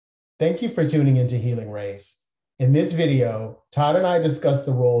Thank you for tuning into Healing Race. In this video, Todd and I discuss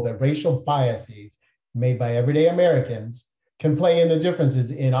the role that racial biases made by everyday Americans can play in the differences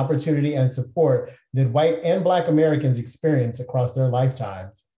in opportunity and support that white and Black Americans experience across their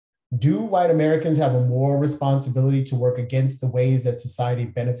lifetimes. Do white Americans have a moral responsibility to work against the ways that society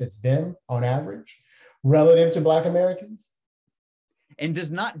benefits them on average, relative to Black Americans? And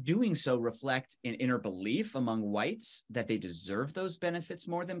does not doing so reflect an inner belief among whites that they deserve those benefits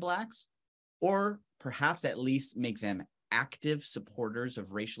more than Blacks? Or perhaps at least make them active supporters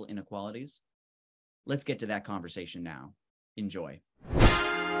of racial inequalities? Let's get to that conversation now. Enjoy.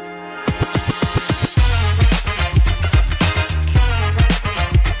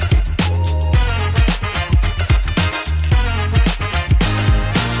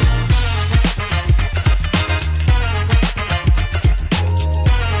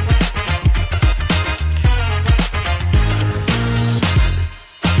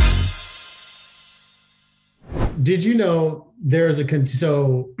 Did you know there's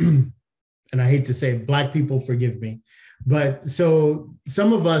and I hate to say Black people, forgive me, but so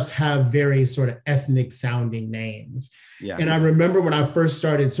some of us have very sort of ethnic sounding names. Yeah. And I remember when I first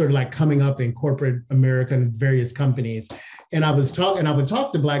started sort of like coming up in corporate America and various companies, and I would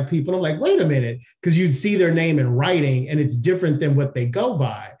talk to Black people. I'm like, wait a minute, because you'd see their name in writing and it's different than what they go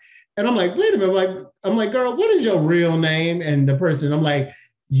by. And I'm like, wait a minute, I'm like, girl, what is your real name? And the person, I'm like,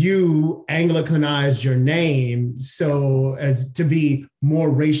 you Anglicanized your name so as to be more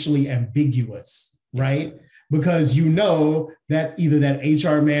racially ambiguous, right? Because you know that either that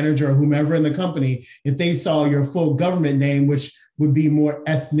HR manager or whomever in the company, if they saw your full government name, which would be more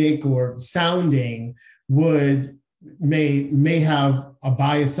ethnic or sounding, may have a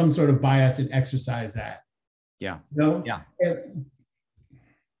bias, some sort of bias, and exercise that. Yeah. You know? Yeah.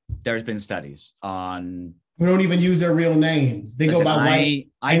 There's been studies on. We don't even use their real names. They go by white.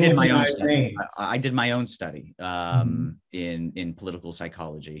 I did my own study. I did my own study in political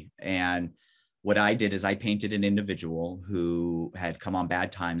psychology. And what I did is I painted an individual who had come on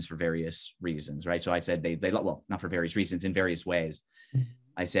bad times for various reasons, right? So I said well, not for various reasons, in various ways.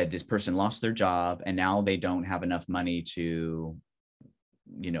 I said this person lost their job and now they don't have enough money to,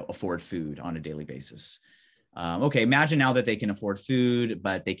 afford food on a daily basis. Okay, imagine now that they can afford food,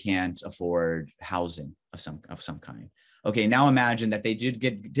 but they can't afford housing of some kind. Okay, now imagine that they did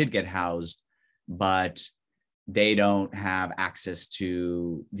get housed, but they don't have access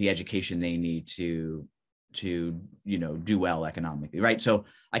to the education they need to do well economically, right? So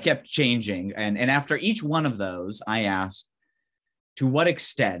I kept changing, and after each one of those, I asked, to what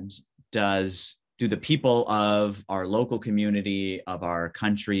extent do the people of our local community, of our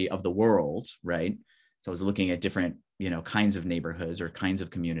country, of the world, right? So I was looking at different, kinds of neighborhoods or kinds of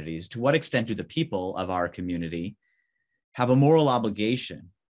communities. To what extent do the people of our community have a moral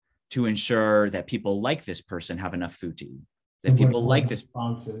obligation to ensure that people like this person have enough food to eat? That people like this.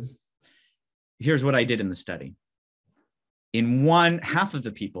 Responses. Here's what I did in the study. In half of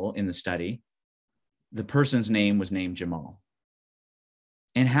the people in the study, the person's name was named Jamal.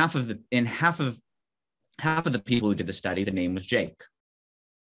 And half of the people who did the study, the name was Jake.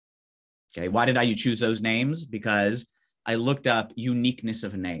 Okay, why did I choose those names? Because I looked up uniqueness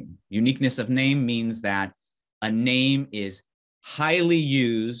of name. Uniqueness of name means that a name is highly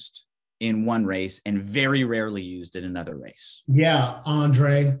used in one race and very rarely used in another race. Yeah,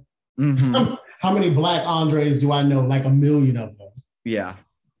 Andre. Mm-hmm. How many Black Andres do I know? Like 1 million of them. Yeah,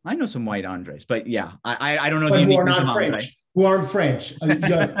 I know some white Andres, but yeah, I don't know the uniqueness of Andre. Who aren't French.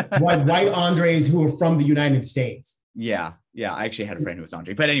 White Andres who are from the United States. Yeah. I actually had a friend who was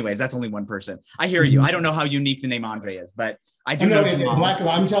Andre, but anyways, that's only one person. I hear you. I don't know how unique the name Andre is, but I do know Jamal.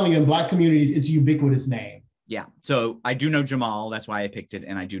 I'm telling you, in Black communities, it's a ubiquitous name. Yeah. So I do know Jamal. That's why I picked it.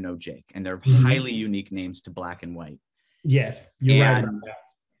 And I do know Jake. And they're highly unique names to Black and white. Yes, you're right about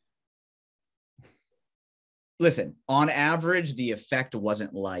that. Listen, on average, the effect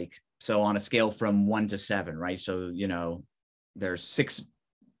wasn't so on a scale from 1 to 7, right? So, there's 6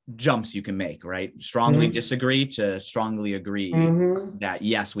 jumps you can make, right? Strongly disagree to strongly agree that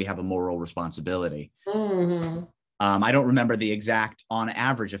yes, we have a moral responsibility. I don't remember the exact on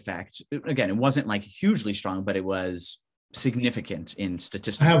average effect. Again, it wasn't hugely strong, but it was significant in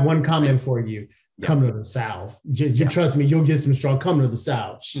statistics. I have one comment for you. Yeah. Come to the South. You trust me, you'll get some strong. Come to the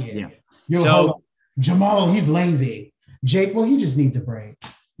South. Shit. Yeah. So Jamal, he's lazy. Jake, well, he just needs a break.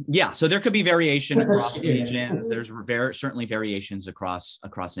 Yeah, so there could be variation across regions. There's certainly variations across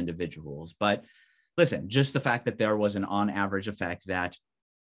individuals. But listen, just the fact that there was an on average effect that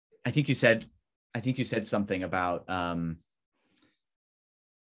I think you said something about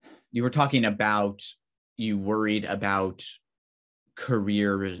you were talking about you worried about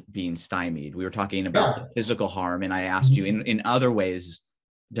career being stymied. We were talking about Yeah. the physical harm, and I asked you in other ways,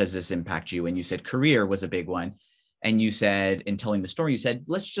 does this impact you? And you said career was a big one. And you said, in telling the story, you said,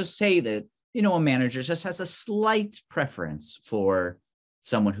 let's just say that, a manager just has a slight preference for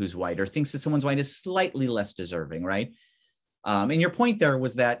someone who's white, or thinks that someone's white is slightly less deserving, right? And your point there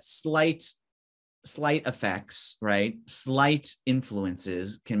was that slight effects, right? Slight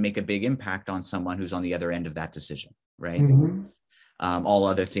influences can make a big impact on someone who's on the other end of that decision, right? Mm-hmm. All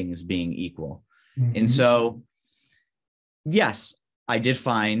other things being equal. Mm-hmm. And so, yes, I did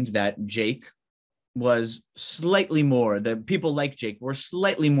find that Jake was slightly more, the people like Jake were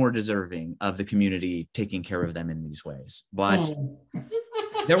slightly more deserving of the community taking care of them in these ways. But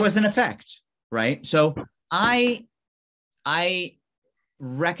there was an effect, right? So I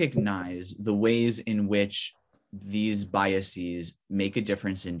recognize the ways in which these biases make a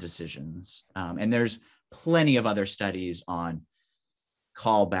difference in decisions. And there's plenty of other studies on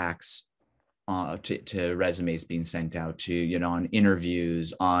callbacks to resumes being sent out, to, on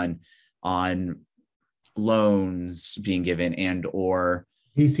interviews, on loans being given, and or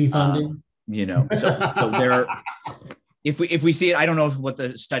VC funding. So there, if we see it, I don't know what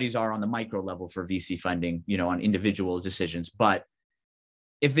the studies are on the micro level for VC funding, on individual decisions, but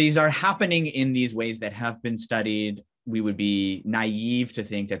if these are happening in these ways that have been studied, we would be naive to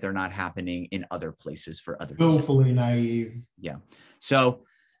think that they're not happening in other places for other willfully naive. Yeah. So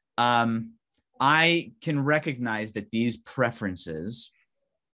I can recognize that these preferences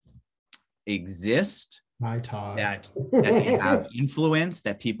exist, Todd. that they have influence,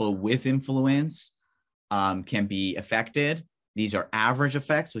 that people with influence can be affected. These are average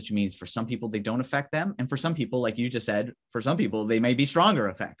effects, which means for some people they don't affect them, and for some people, like you just said, for some people they may be stronger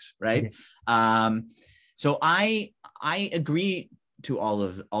effects, right? Okay. So I agree to all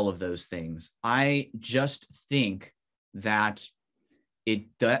of those things. I just think that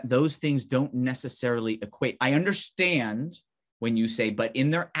those things don't necessarily equate. I understand when you say, but in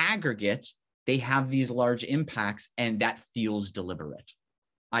their aggregate, they have these large impacts, and that feels deliberate.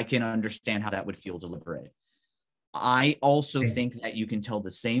 I can understand how that would feel deliberate. I also think that you can tell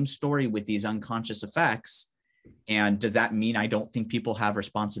the same story with these unconscious effects. And does that mean I don't think people have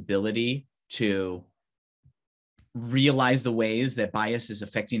responsibility to realize the ways that bias is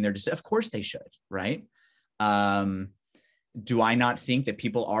affecting their decision? Of course they should, right? Do I not think that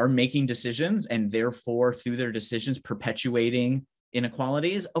people are making decisions and therefore through their decisions perpetuating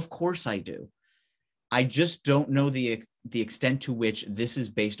inequalities? Of course I do. I just don't know the extent to which this is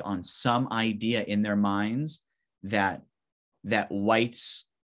based on some idea in their minds that whites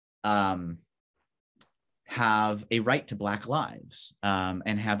have a right to Black lives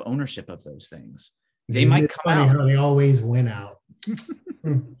and have ownership of those things. They might come out. How they always win out.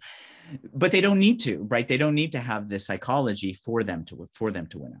 But they don't need to, right? They don't need to have this psychology for them to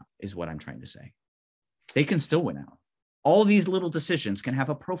win out, is what I'm trying to say. They can still win out. All these little decisions can have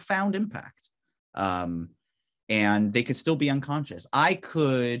a profound impact. And they could still be unconscious. I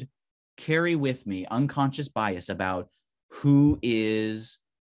could carry with me unconscious bias about who is.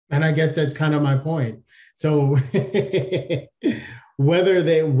 And I guess that's kind of my point. So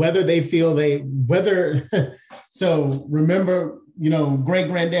so remember, great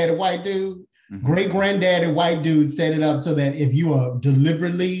granddaddy white dude, mm-hmm. Great granddaddy white dude set it up so that if you are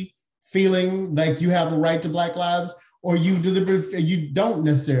deliberately feeling like you have a right to Black lives, or you don't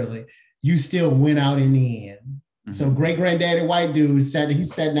necessarily, you still win out in the end. Mm-hmm. So great granddaddy white dude sat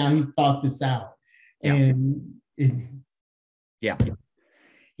down, he thought this out. Yeah. And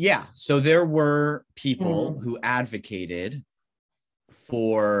Yeah. So there were people who advocated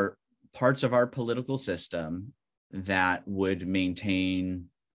for parts of our political system that would maintain,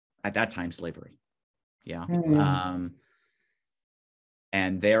 at that time, slavery. Yeah.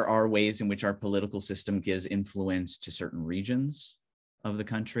 And there are ways in which our political system gives influence to certain regions of the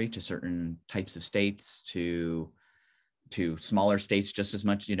country, to certain types of states, to smaller states just as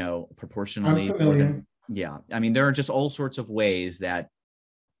much, proportionally. Yeah. I mean, there are just all sorts of ways that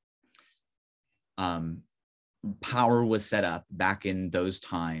power was set up back in those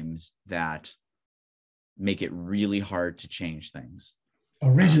times that make it really hard to change things.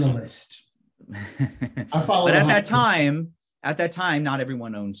 Originalist. But at that time, not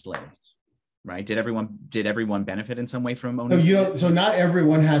everyone owned slaves, right? Did everyone benefit in some way from owning slaves? So not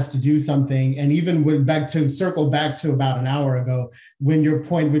everyone has to do something. And even circle back to about an hour ago, when your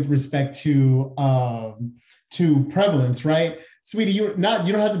point with respect to prevalence, right? Sweetie, you don't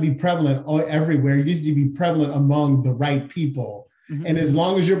have to be prevalent everywhere. You just need to be prevalent among the right people. Mm-hmm. And as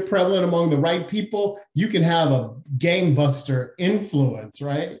long as you're prevalent among the right people, you can have a gangbuster influence,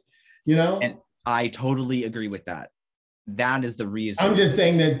 right? And I totally agree with that. that is the reason. I'm just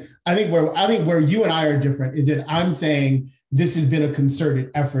saying that I think where you and I are different is that I'm saying this has been a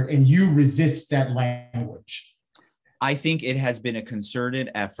concerted effort and you resist that language. I think it has been a concerted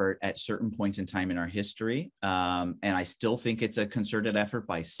effort at certain points in time in our history. And I still think it's a concerted effort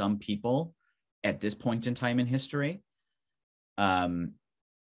by some people at this point in time in history.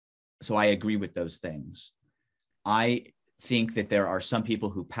 So I agree with those things. I think that there are some people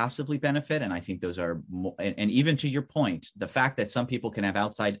who passively benefit, and I think those are more, and even to your point, the fact that some people can have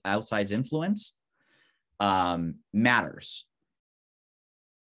outsized influence matters.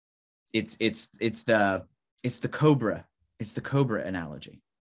 It's the cobra analogy,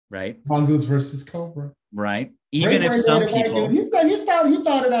 right? Mongoose versus cobra, right? Even if some people, he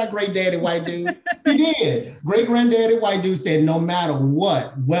thought of that great daddy white dude. He did. Great granddaddy white dude said, no matter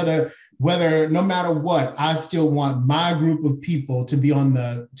what, whether no matter what, I still want my group of people to be on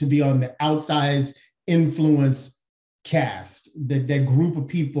the outsized influence cast. That group of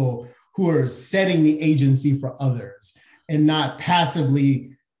people who are setting the agency for others and not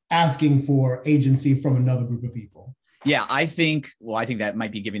passively asking for agency from another group of people. Yeah, I think that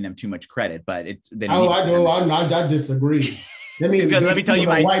might be giving them too much credit, but I disagree. Let me tell you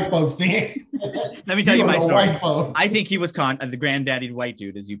my white folks thing. Let me tell you my story. I think he was the granddaddy white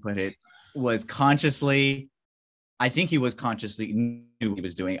dude, as you put it, was consciously. I think he was consciously knew what he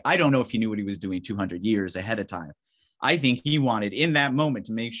was doing. I don't know if he knew what he was doing 200 years ahead of time. I think he wanted in that moment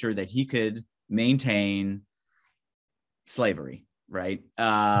to make sure that he could maintain slavery, right?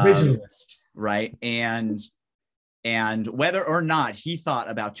 Originalist, right, and whether or not he thought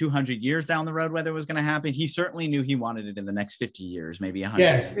about 200 years down the road, whether it was going to happen, he certainly knew he wanted it in the next 50 years, maybe 100.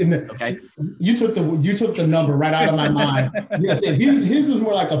 Yes. Okay. You took the number right out of my mind. Yes, his was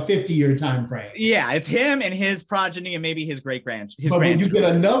more like a 50-year time frame. Yeah, it's him and his progeny and maybe his great-grandchildren. But when you get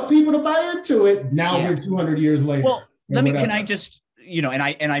enough people to buy into it, now we're 200 years later. Well, can I just,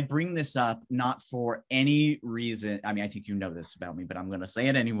 and I bring this up not for any reason. I mean, I think you know this about me, but I'm going to say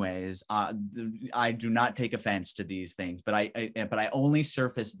it anyways. I do not take offense to these things, but I only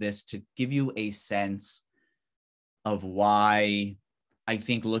surface this to give you a sense of why I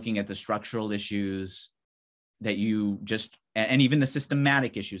think looking at the structural issues that you just, and even the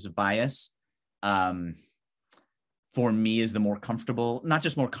systematic issues of bias, for me is the more comfortable, not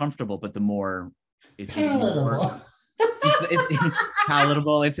just more comfortable, but the more it's more it's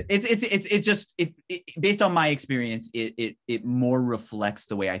palatable. It's just based on my experience, it more reflects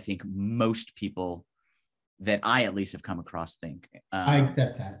the way I think most people that I at least have come across think. I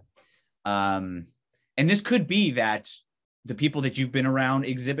accept that. And this could be that the people that you've been around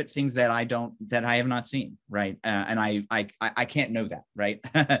exhibit things that I have not seen, right? And I can't know that, right?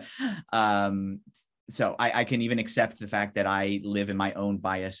 So I can even accept the fact that I live in my own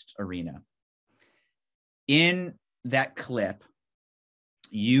biased arena. In that clip,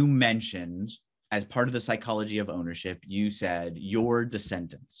 you mentioned, as part of the psychology of ownership, you said your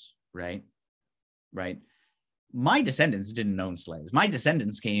descendants, right? Right. My descendants didn't own slaves. My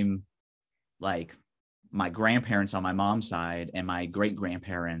descendants came like my grandparents on my mom's side and my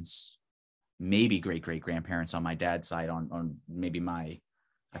great-grandparents, maybe great-great-grandparents on my dad's side, on maybe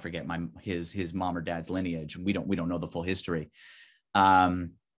his mom or dad's lineage. We don't know the full history.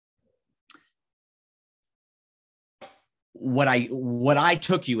 What I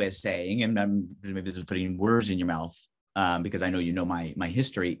took you as saying, and maybe this is putting words in your mouth, because I know you know my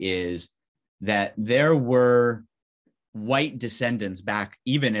history, is that there were white descendants back,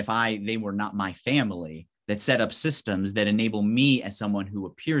 even if they were not my family, that set up systems that enable me as someone who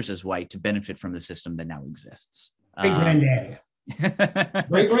appears as white to benefit from the system that now exists. Great granddaddy.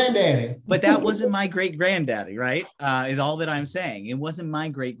 Great granddaddy. But that wasn't my great granddaddy, right? Is all that I'm saying. It wasn't my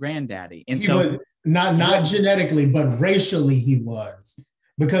great granddaddy. And so not genetically, but racially he was.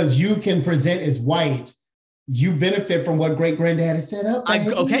 Because you can present as white, you benefit from what great granddaddy set up.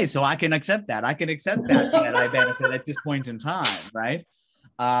 Okay, so I can accept that. I that I benefit at this point in time, right?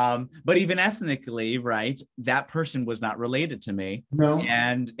 But even ethnically, right, that person was not related to me. No.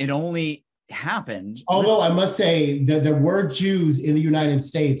 And it only happened. Although I must say that there were Jews in the United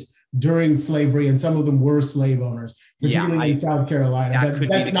States during slavery, and some of them were slave owners, particularly in South Carolina.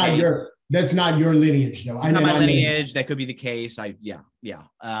 That's not your lineage, though. It's not my lineage. That could be the case.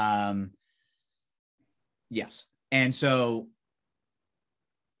 Yes. And so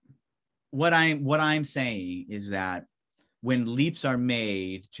what I'm saying is that when leaps are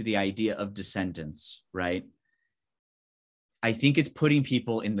made to the idea of descendants, right, I think it's putting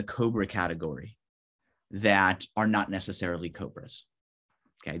people in the cobra category that are not necessarily cobras.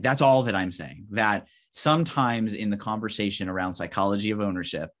 Okay, that's all that I'm saying. That sometimes in the conversation around psychology of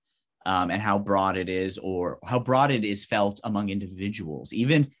ownership, and how broad it is, or how broad it is felt among individuals.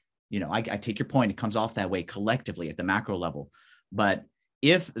 Even, I take your point, it comes off that way collectively at the macro level. But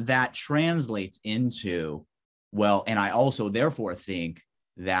if that translates into, well, and I also therefore think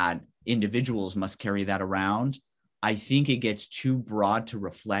that individuals must carry that around, I think it gets too broad to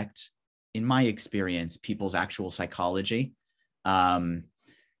reflect, in my experience, people's actual psychology. And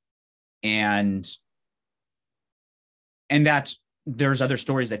that there's other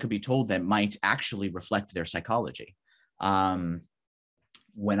stories that could be told that might actually reflect their psychology. When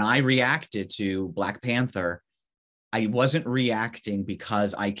I reacted to Black Panther, I wasn't reacting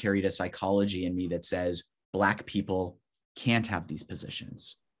because I carried a psychology in me that says Black people can't have these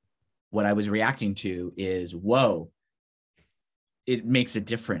positions. What I was reacting to is, whoa, it makes a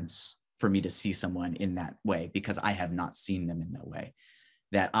difference for me to see someone in that way because I have not seen them in that way.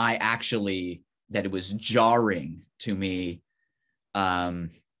 That it was jarring to me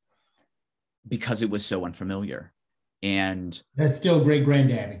because it was so unfamiliar. And that's still great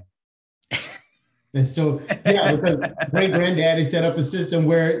granddaddy. That's still, yeah, because great granddaddy set up a system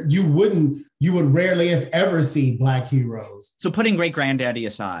where you would rarely, if ever, see Black heroes. So putting great granddaddy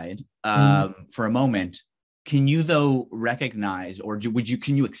aside for a moment, can you though recognize, or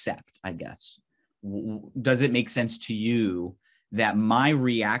can you accept, I guess, does it make sense to you that my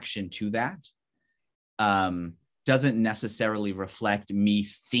reaction to that doesn't necessarily reflect me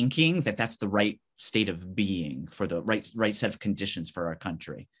thinking that that's the right state of being for the right set of conditions for our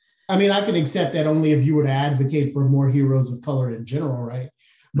country? I mean, I can accept that only if you were to advocate for more heroes of color in general, right?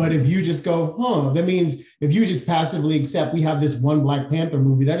 But if you just go, that means if you just passively accept we have this one Black Panther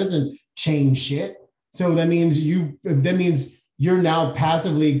movie, that doesn't change shit. So that means you're now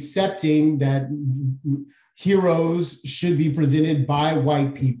passively accepting that heroes should be presented by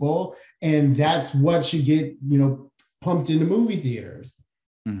white people, and that's what should get, pumped into movie theaters.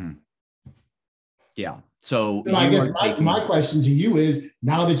 Mm-hmm. Yeah. So I guess my question to you is,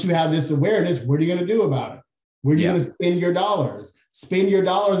 now that you have this awareness, what are you going to do about it? Where are you going to spend your dollars? Spend your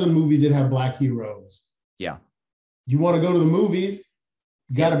dollars on movies that have Black heroes. Yeah. You want to go to the movies,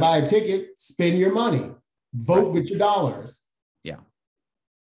 you got to buy a ticket, spend your money, vote with your dollars. Yeah.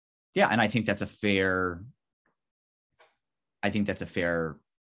 Yeah. And I think that's a fair,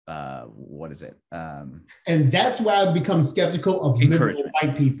 what is it? And that's why I become skeptical of liberal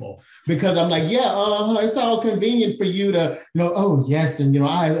white people, because I'm like, it's all convenient for you to, oh yes, and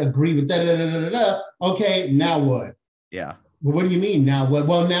I agree with that. Okay, now what? Yeah. Well, what do you mean now what?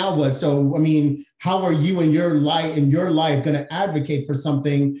 Well, now what? So I mean, how are you in your life going to advocate for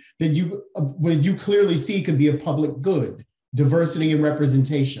something that you clearly see could be a public good, diversity and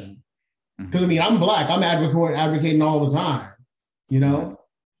representation? Because I mean, I'm Black, I'm advocating all the time,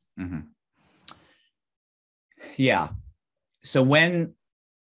 Mm-hmm. Yeah. So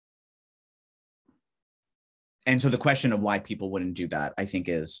so the question of why people wouldn't do that, I think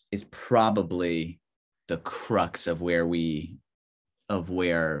is probably the crux of where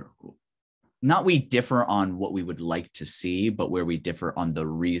not we differ on what we would like to see, but where we differ on the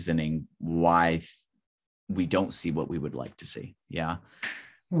reasoning why we don't see what we would like to see. Yeah.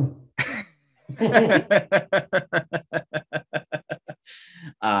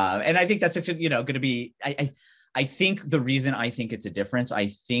 And I think that's actually, going to be, I think the reason I think it's a difference, I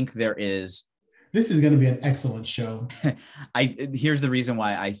think this is going to be an excellent show. Here's the reason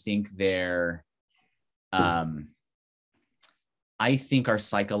why I think I think our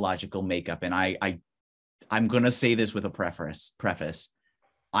psychological makeup, and I'm going to say this with a preface.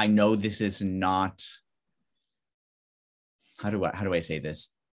 I know this is not, how do I say this?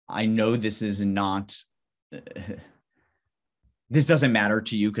 I know this is not, this doesn't matter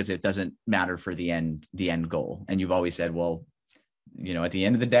to you because it doesn't matter for the end goal. And you've always said, well, at the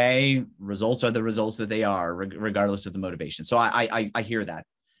end of the day, results are the results that they are, regardless of the motivation. So I hear that.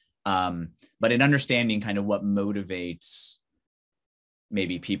 But in understanding kind of what motivates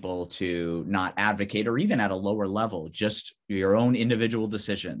maybe people to not advocate, or even at a lower level, just your own individual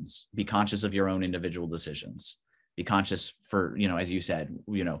decisions, be conscious of your own individual decisions, be conscious for, as you said,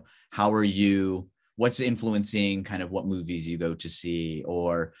 what's influencing kind of what movies you go to see,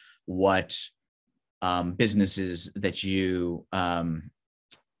 or what businesses that you,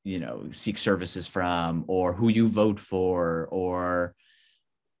 seek services from, or who you vote for, or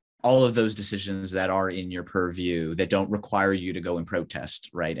all of those decisions that are in your purview that don't require you to go and protest,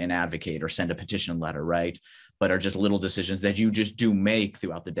 right, and advocate or send a petition letter, right, but are just little decisions that you just do make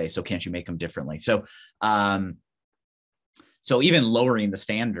throughout the day. So can't you make them differently? So, so even lowering the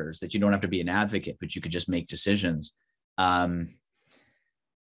standards, that you don't have to be an advocate, but you could just make decisions. And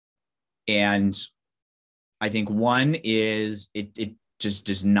I think one is it just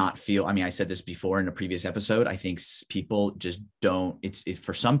does not feel, I mean, I said this before in a previous episode, I think people just don't,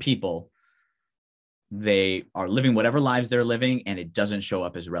 for some people, they are living whatever lives they're living and it doesn't show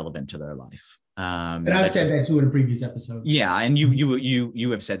up as relevant to their life. And I've said that too in a previous episode. Yeah. And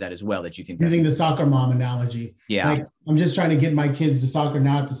you have said that as well, that you think that's using the soccer mom analogy. Yeah. Like, I'm just trying to get my kids to soccer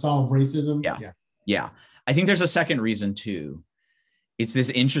now to solve racism. Yeah. I think there's a second reason too. It's this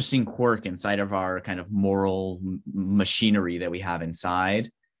interesting quirk inside of our kind of moral machinery that we have inside,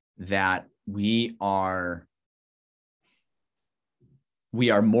 that we are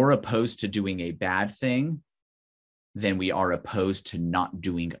more opposed to doing a bad thing than we are opposed to not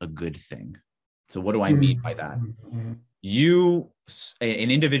doing a good thing. So what do I mean by that?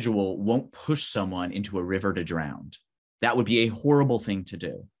 An individual won't push someone into a river to drown. That would be a horrible thing to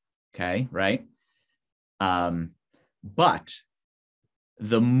do. Okay. Right. But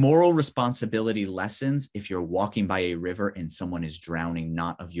the moral responsibility lessens if you're walking by a river and someone is drowning,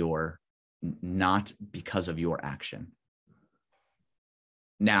 not because of your action.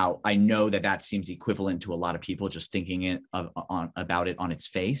 Now, I know that seems equivalent to a lot of people just thinking about it on its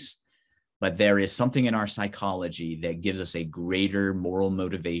face, but there is something in our psychology that gives us a greater moral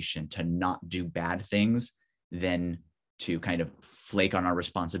motivation to not do bad things than to kind of flake on our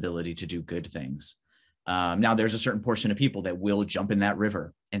responsibility to do good things. Now, there's a certain portion of people that will jump in that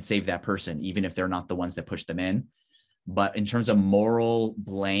river and save that person, even if they're not the ones that push them in. But in terms of moral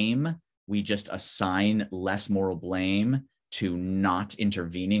blame, we just assign less moral blame to not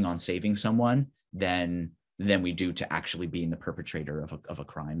intervening on saving someone than we do to actually being the perpetrator of a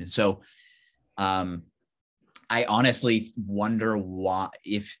crime. And so I honestly wonder why,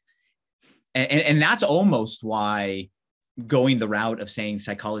 and that's almost why going the route of saying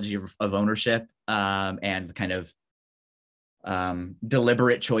psychology of ownership and kind of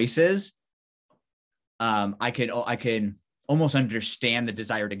deliberate choices, I can almost understand the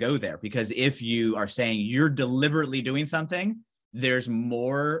desire to go there, because if you are saying you're deliberately doing something, there's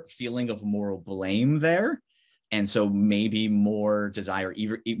more feeling of moral blame there. And so maybe more desire,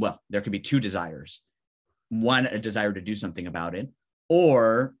 there could be two desires. One, a desire to do something about it,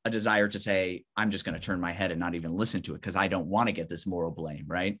 or a desire to say, I'm just going to turn my head and not even listen to it because I don't want to get this moral blame,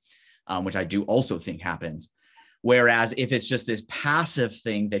 right? Which I do also think happens. Whereas if it's just this passive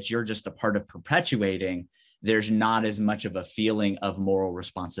thing that you're just a part of perpetuating, there's not as much of a feeling of moral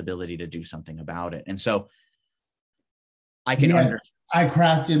responsibility to do something about it. And so I can understand. I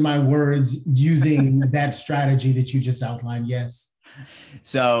crafted my words using that strategy that you just outlined. Yes.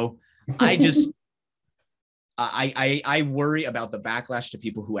 So I just, I worry about the backlash to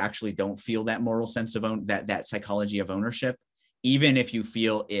people who actually don't feel that moral sense of that psychology of ownership, even if you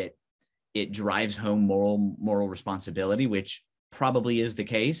feel it drives home moral responsibility, which probably is the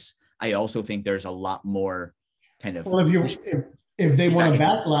case. I also think there's a lot more kind of. Well, if they want to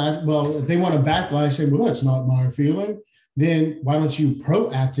backlash, say, well, that's not my feeling. Then why don't you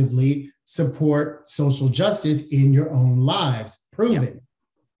proactively support social justice in your own lives? Prove it.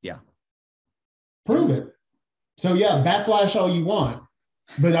 Yeah. Prove it. So yeah, backlash all you want.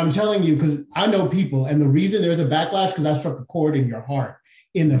 But I'm telling you, because I know people, and the reason there's a backlash, because I struck a chord in your heart,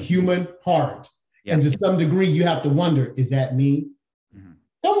 in the human heart. Yeah. And to some degree, you have to wonder, is that me? Mm-hmm.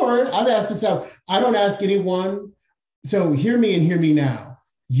 Don't worry, I've asked this out. I don't ask anyone. So hear me and hear me now.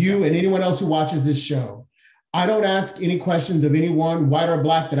 You and anyone else who watches this show. I don't ask any questions of anyone, white or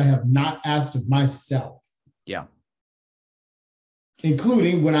black, that I have not asked of myself. Yeah.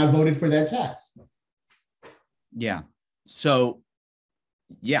 Including when I voted for that tax. Yeah. So,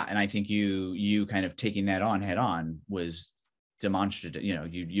 yeah. And I think you kind of taking that on head on was demonstrative.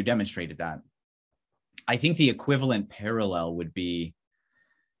 You demonstrated that. I think the equivalent parallel would be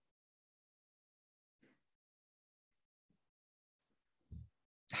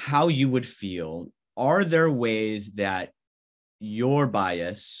how you would feel. Are there ways that your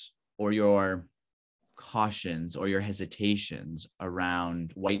bias or your cautions or your hesitations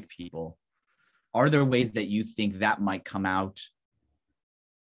around white people, are there ways that you think that might come out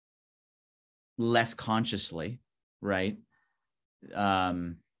less consciously, right?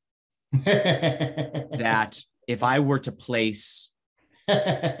 That if I were to place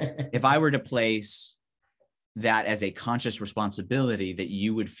that as a conscious responsibility, that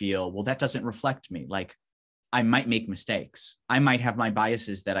you would feel, well, that doesn't reflect me. Like, I might make mistakes. I might have my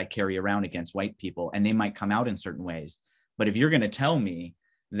biases that I carry around against white people, and they might come out in certain ways. But if you're going to tell me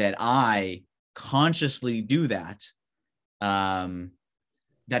that I consciously do that, that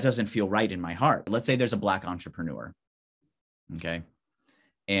doesn't feel right in my heart. Let's say there's a Black entrepreneur, okay?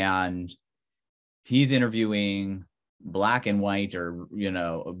 And he's interviewing black and white, or,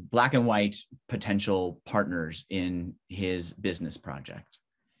 black and white potential partners in his business project.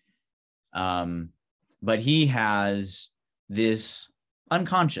 But he has this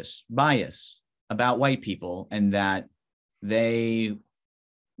unconscious bias about white people, and that they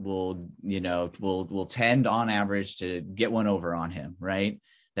will tend on average to get one over on him, right?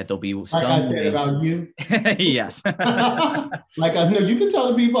 That there'll be some. Like I said about you. Yes. Like I know you can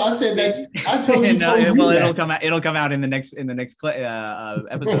tell the people I said that. I told you. No, told well, you it'll come out. It'll come out in the next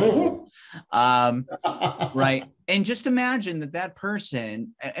episode. Right. And just imagine that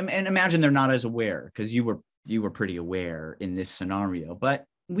person, and imagine they're not as aware, because you were pretty aware in this scenario. But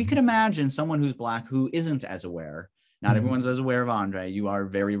we could imagine someone who's black who isn't as aware. Not everyone's as aware of Andre. You are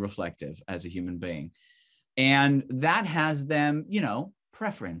very reflective as a human being. And that has them,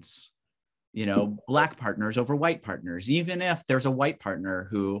 preference, black partners over white partners, even if there's a white partner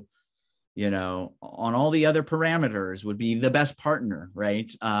who, on all the other parameters would be the best partner,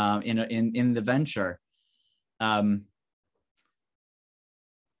 right? In the venture. And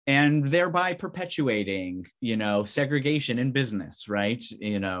thereby perpetuating, segregation in business, right?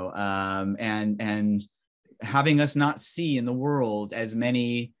 And having us not see in the world as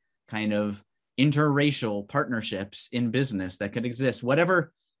many kind of interracial partnerships in business that could exist,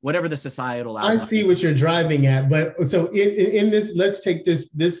 whatever the societal outcome. I see what you're driving at, but so in this, let's take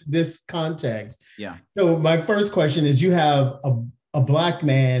this context. Yeah. So my first question is, you have a black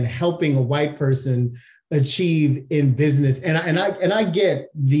man helping a white person achieve in business, and I get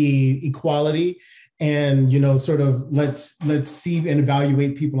the equality, and sort of let's see and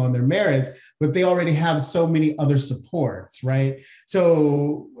evaluate people on their merits, but they already have so many other supports, right?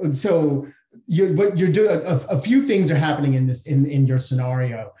 So what you're doing, a few things are happening in your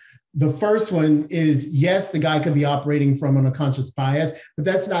scenario. The first one is, yes, the guy could be operating from an unconscious bias, but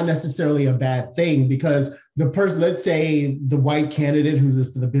that's not necessarily a bad thing, because the person, let's say the white candidate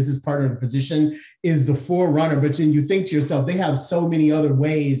who's the business partner in the position, is the forerunner, but then you think to yourself, they have so many other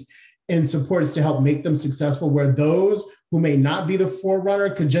ways and supports to help make them successful, where those who may not be the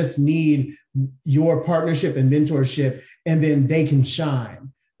forerunner could just need your partnership and mentorship, and then they can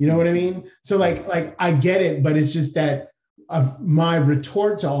shine. You know what I mean? So like I get it, but it's just that my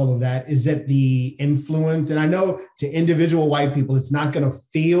retort to all of that is that the influence, and I know to individual white people, it's not going to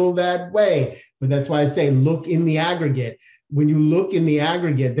feel that way, but that's why I say, look in the aggregate. When you look in the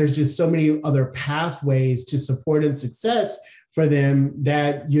aggregate, there's just so many other pathways to support and success for them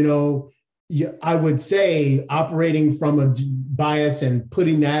that, I would say operating from a bias and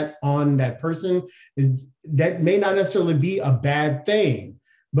putting that on that person, that may not necessarily be a bad thing,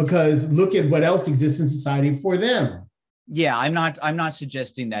 because look at what else exists in society for them. Yeah, I'm not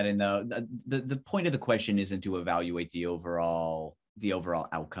suggesting that in the point of the question isn't to evaluate the overall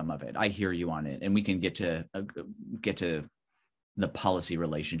outcome of it. I hear you on it, and we can get to the policy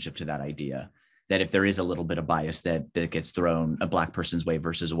relationship to that idea, that if there is a little bit of bias that gets thrown a black person's way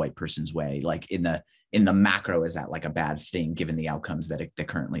versus a white person's way, like in the macro, is that like a bad thing given the outcomes that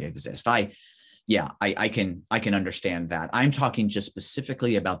currently exist? I can understand that. I'm talking just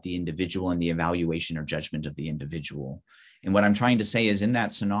specifically about the individual and the evaluation or judgment of the individual. And what I'm trying to say is, in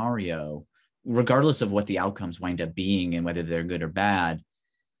that scenario, regardless of what the outcomes wind up being and whether they're good or bad,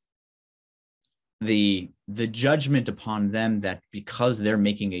 the judgment upon them that because they're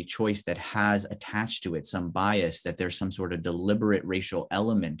making a choice that has attached to it some bias, that there's some sort of deliberate racial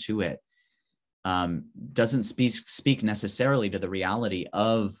element to it, doesn't speak necessarily to the reality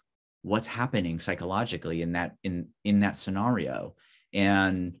of what's happening psychologically in that scenario.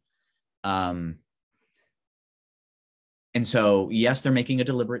 And so, yes, they're making a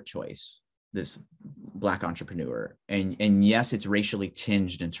deliberate choice, this black entrepreneur, and yes, it's racially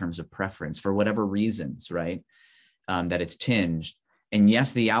tinged in terms of preference for whatever reasons, right? That it's tinged, and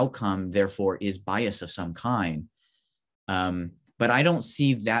yes, the outcome therefore is bias of some kind. But I don't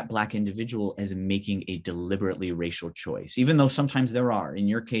see that black individual as making a deliberately racial choice, even though sometimes there are. In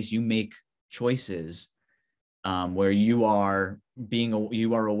your case, you make choices where you are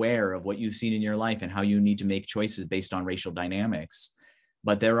aware of what you've seen in your life and how you need to make choices based on racial dynamics.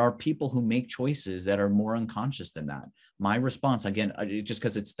 But there are people who make choices that are more unconscious than that. My response, again, just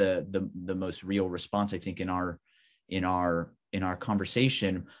because it's the most real response, I think, in our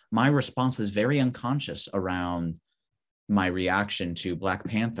conversation, my response was very unconscious around my reaction to Black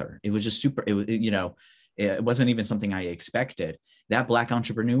Panther. It was just it wasn't even something I expected. That black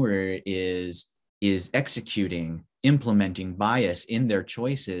entrepreneur is executing, implementing bias in their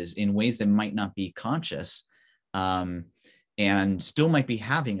choices in ways that might not be conscious, and still might be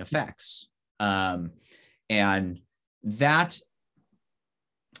having effects. And that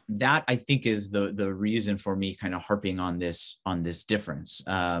that I think is the reason for me kind of harping on this difference,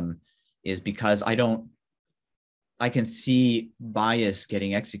 is because I can see bias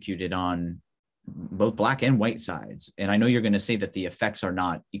getting executed on both Black and white sides. And I know you're going to say that the effects are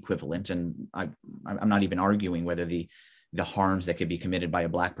not equivalent. And I'm not even arguing whether the harms that could be committed by a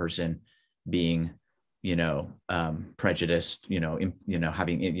Black person being, prejudiced,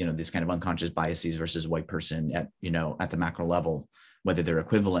 having, this kind of unconscious biases versus a white person at the macro level, whether they're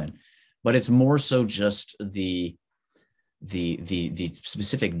equivalent. But it's more so just the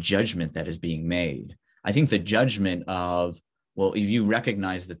specific judgment that is being made. I think the judgment of, well, if you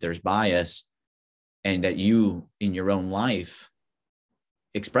recognize that there's bias and that you in your own life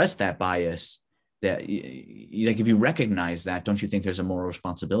express that bias, that like, if you recognize that, don't you think there's a moral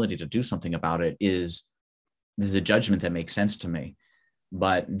responsibility to do something about it? There's a judgment that makes sense to me.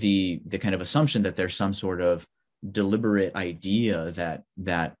 But the kind of assumption that there's some sort of deliberate idea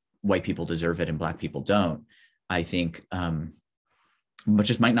that white people deserve it and Black people don't, I think, but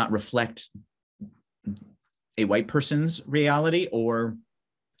just might not reflect a white person's reality or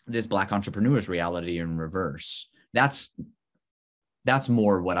this Black entrepreneur's reality in reverse. That's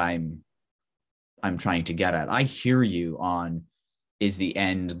more what I'm trying to get at. I hear you on, is the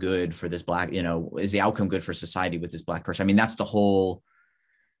end good for this Black, is the outcome good for society with this Black person? I mean, that's the whole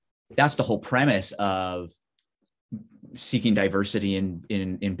premise of seeking diversity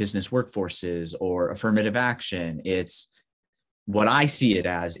in business workforces or affirmative action. It's what I see it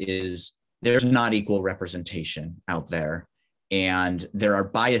as is there's not equal representation out there, and there are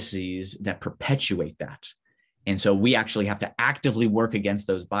biases that perpetuate that. And so we actually have to actively work against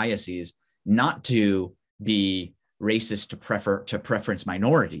those biases, not to be racist to preference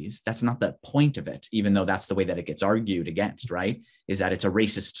minorities. That's not the point of it, even though that's the way that it gets argued against, right? Is that it's a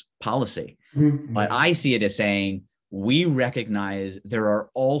racist policy. Mm-hmm. But I see it as saying, we recognize there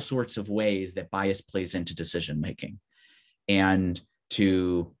are all sorts of ways that bias plays into decision-making, and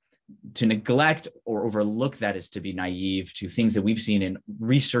to neglect or overlook that is to be naive to things that we've seen in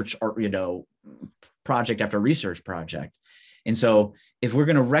research or, project after research project. And so if we're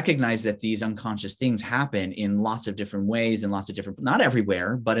going to recognize that these unconscious things happen in lots of different ways, and lots of different, not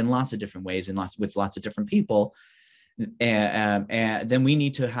everywhere, but in lots of different ways and with lots of different people, and then we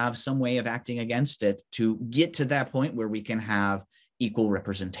need to have some way of acting against it to get to that point where we can have equal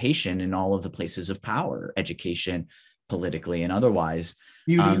representation in all of the places of power, education, politically and otherwise.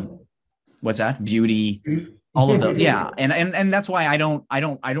 Beauty. What's that? Beauty, all of them. Yeah. And that's why I don't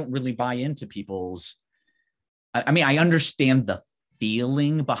really buy into people's, I mean, I understand the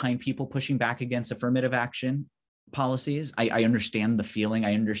feeling behind people pushing back against affirmative action policies. I understand the feeling.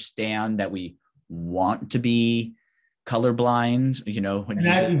 I understand that we want to be colorblind,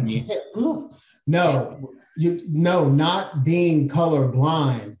 not being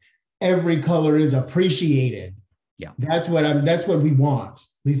colorblind. Every color is appreciated. Yeah, that's what we want.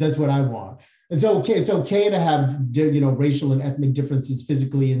 At least that's what I want. It's okay to have, racial and ethnic differences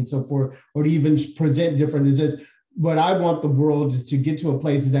physically and so forth, or to even present differences. But I want the world is to get to a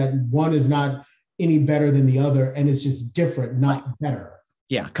place that one is not any better than the other, and it's just different, not better.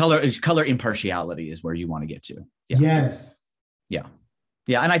 Yeah, color impartiality is where you want to get to. Yeah. Yes. Yeah.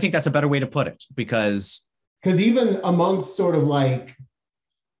 Yeah, and I think that's a better way to put it, because even amongst sort of like,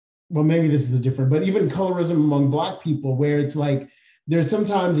 well, maybe this is but even colorism among Black people, where it's like there's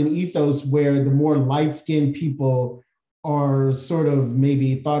sometimes an ethos where the more light-skinned people are sort of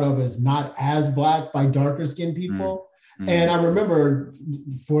maybe thought of as not as Black by darker skinned people. Mm-hmm. And I remember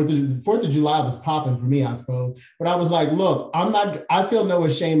 4th of July was popping for me, I suppose. But I was like, look, I feel no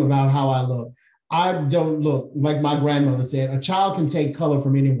shame about how I look. I don't look like my grandmother said, a child can take color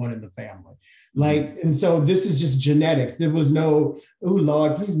from anyone in the family. And so this is just genetics. There was no, oh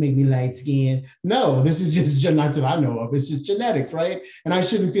Lord, please make me light skinned. No, this is just not that I know of. It's just genetics, right? And I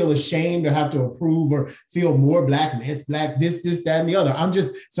shouldn't feel ashamed or have to approve or feel more Black, less Black, this, that, and the other.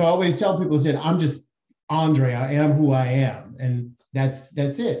 So I always tell people, I'm just Andre. I am who I am, and that's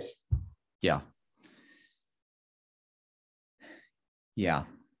it. Yeah. Yeah.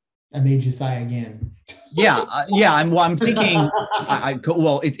 I made you sigh again. Yeah. I'm thinking,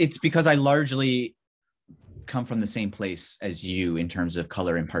 it's because I largely come from the same place as you in terms of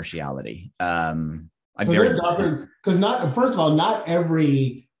color impartiality. Because first of all, not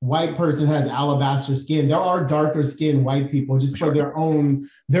every white person has alabaster skin. There are darker skinned white people just for their own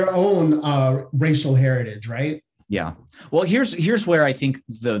racial heritage, right? Yeah. Well, here's where I think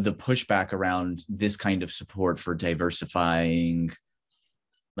the pushback around this kind of support for diversifying,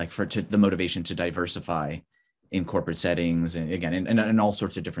 the motivation to diversify in corporate settings, and again, in all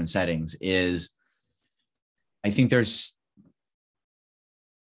sorts of different settings, is I think there's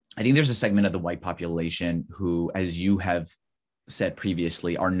I think there's a segment of the white population who, as you have said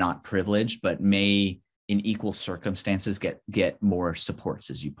previously, are not privileged, but may in equal circumstances get more supports,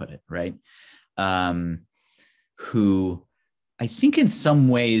 as you put it, right? Who I think in some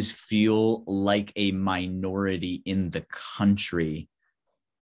ways feel like a minority in the country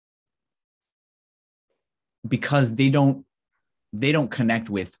because they don't connect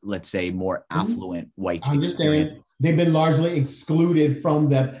with, let's say, more affluent white experiences. They've been largely excluded from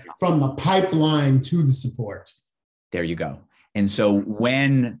the pipeline to the support. There you go. And so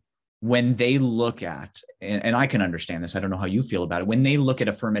when they look at, and I can understand this, I don't know how you feel about it, when they look at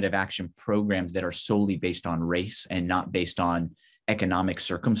affirmative action programs that are solely based on race and not based on economic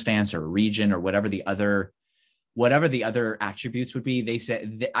circumstance or region or whatever the other attributes would be,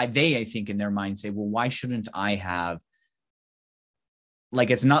 I think in their mind say, well, why shouldn't I have, like,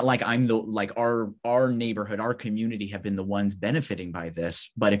 it's not like I'm our neighborhood, our community have been the ones benefiting by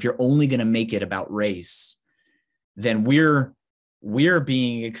this. But if you're only going to make it about race, then we're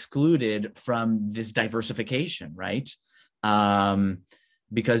being excluded from this diversification, right?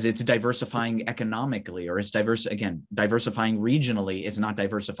 Because it's diversifying economically, or it's diversifying regionally. It's not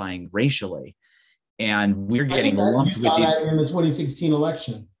diversifying racially. And we're getting lumped with these. That in the 2016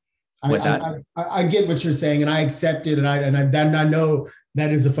 election. What's that? I get what you're saying, and I accept it, and I know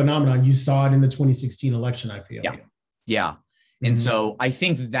that is a phenomenon. You saw it in the 2016 election, I feel. Yeah. And so I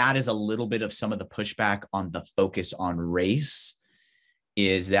think that is a little bit of some of the pushback on the focus on race,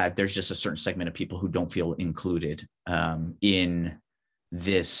 is that there's just a certain segment of people who don't feel included in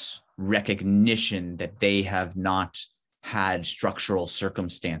this recognition that they have not had structural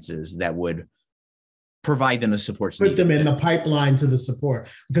circumstances that would provide them the supports. Put them in the pipeline to the support.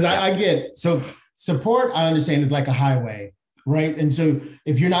 Because I get, so support, I understand, is like a highway, right? And so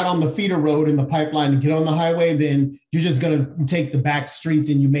if you're not on the feeder road in the pipeline to get on the highway, then you're just going to take the back streets,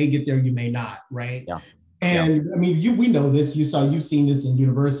 and you may get there, you may not, right? Yeah. And I mean, we know this. You've seen this in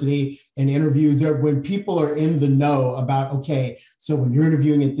university and interviews there, when people are in the know about, okay, so when you're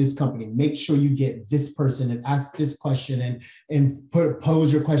interviewing at this company, make sure you get this person and ask this question and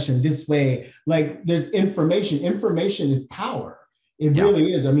pose your question this way. Like, there's information. Information is power. It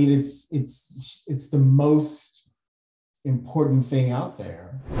really is. I mean, it's the most important thing out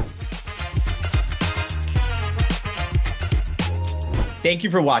there. Thank you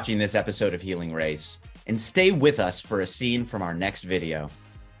for watching this episode of Healing Race, and stay with us for a scene from our next video.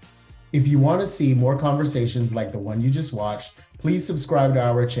 If you want to see more conversations like the one you just watched, please subscribe to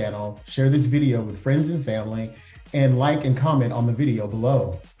our channel, share this video with friends and family, and like and comment on the video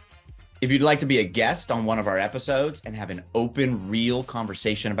below. If you'd like to be a guest on one of our episodes and have an open, real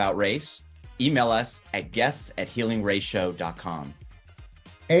conversation about race, email us at guests@healingraceshow.com.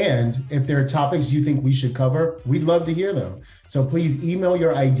 And if there are topics you think we should cover, we'd love to hear them. So please email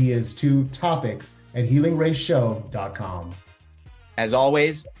your ideas to topics@healingraceshow.com. As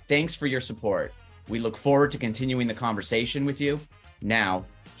always, thanks for your support. We look forward to continuing the conversation with you. Now,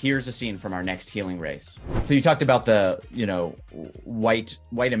 here's a scene from our next Healing Race. So you talked about the, white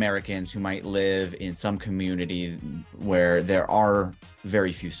Americans who might live in some community where there are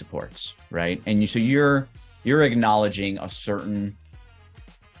very few supports, right? And so you're acknowledging a certain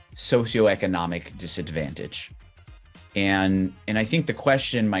socioeconomic disadvantage. And I think the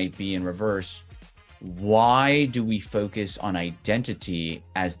question might be in reverse: why do we focus on identity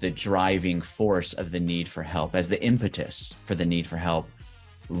as the driving force of the need for help, as the impetus for the need for help,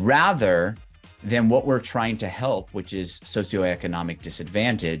 rather than what we're trying to help, which is socioeconomic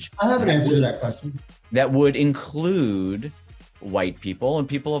disadvantage? I have an answer to that question. That would include white people and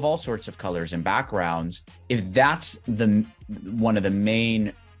people of all sorts of colors and backgrounds. If that's one of the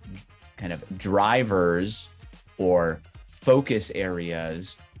main kind of drivers or focus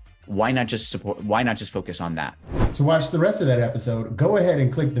areas, why not just focus on that? To watch the rest of that episode, go ahead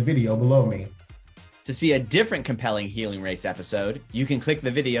and click the video below me. To see a different compelling Healing Race episode, you can click the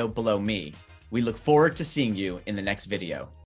video below me. We look forward to seeing you in the next video.